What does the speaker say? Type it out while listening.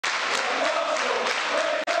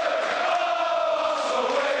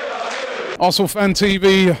Arsenal Fan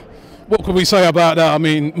TV. What can we say about that? I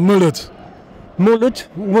mean, mullered. Mullered?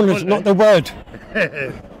 Mullered's not the word.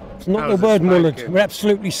 It's not the word, mullered. We're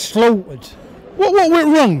absolutely slaughtered. What went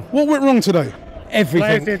wrong? What went wrong today? Everything.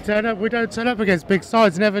 Players didn't turn up. We don't turn up against big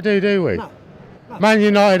sides, never do we? No. Man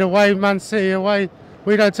United away, Man City away.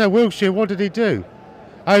 We don't turn. Wilshere, what did he do?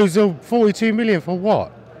 Owes 42 million for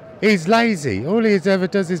what? He's lazy. All he ever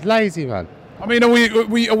does is lazy, man. I mean, are we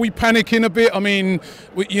panicking a bit? I mean,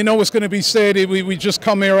 you know what's going to be said. We just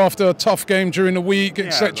come here after a tough game during the week,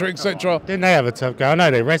 etc., etc. Didn't they have a tough game? I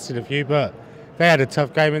know they rested a few, but they had a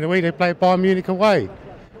tough game in the week. They played Bayern Munich away,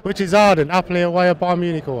 which is hard, and Napoli away or Bayern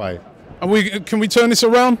Munich away. And can we turn this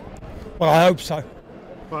around? Well, I hope so.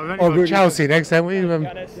 Well, we've only got Chelsea next time. Wenger's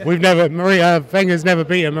never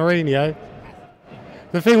beaten Mourinho.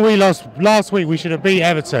 The thing we lost last week, we should have beat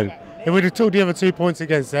Everton. If we'd have took the other 2 points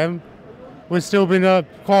against them, we'd still been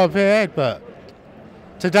quite a bit ahead. But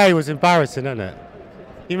today was embarrassing, isn't it?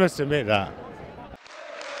 You must admit that.